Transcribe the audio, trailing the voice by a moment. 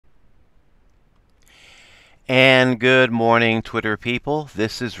And good morning, Twitter people.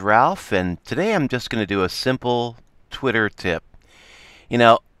 This is Ralph, and today I'm just going to do a simple Twitter tip.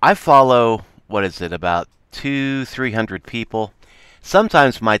 I follow, what is it, about 300 people.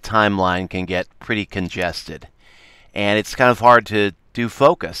 Sometimes my timeline can get pretty congested, and it's kind of hard to do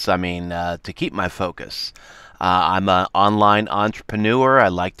focus. To keep my focus. I'm an online entrepreneur. I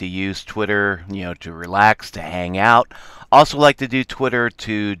like to use Twitter, to relax, to hang out. Also like to do Twitter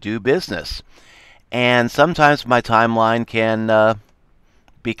to do business. And sometimes my timeline can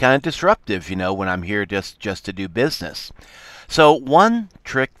be kind of disruptive, when I'm here just to do business. So one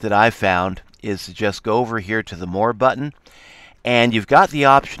trick that I found is to just go over here to the More button, and you've got the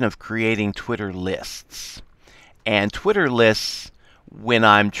option of creating Twitter lists. And Twitter lists, when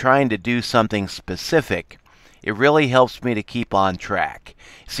I'm trying to do something specific, it really helps me to keep on track.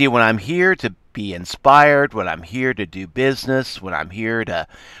 See, when I'm here to be inspired, when I'm here to do business, when I'm here to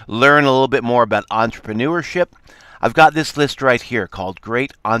learn a little bit more about entrepreneurship, I've got this list right here called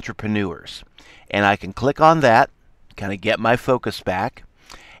Great Entrepreneurs. And I can click on that, kind of get my focus back.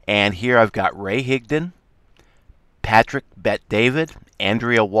 And here I've got Ray Higdon, Patrick Bet-David,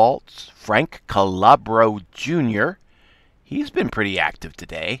 Andrea Waltz, Frank Calabro Jr. He's been pretty active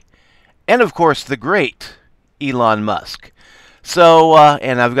today. And of course, the great Elon Musk. So,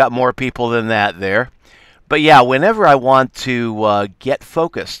 and I've got more people than that there. But yeah, whenever I want to get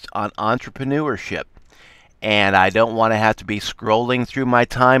focused on entrepreneurship and I don't want to have to be scrolling through my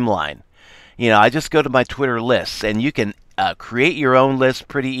timeline, I just go to my Twitter lists, and you can create your own list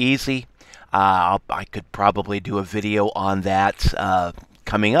pretty easy. I could probably do a video on that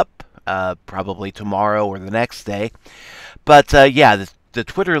coming up, probably tomorrow or the next day. But yeah, the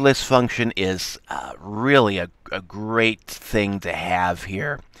Twitter list function is really a great thing to have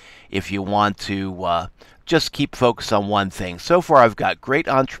here if you want to just keep focused on one thing. So far, I've got great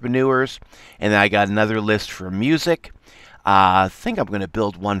entrepreneurs, and then I got another list for music. I think I'm going to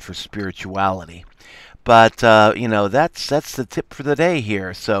build one for spirituality. But, that's the tip for the day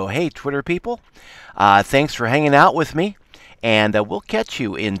here. So, hey, Twitter people, thanks for hanging out with me, and we'll catch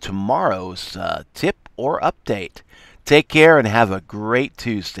you in tomorrow's tip or update. Take care and have a great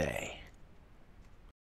Tuesday.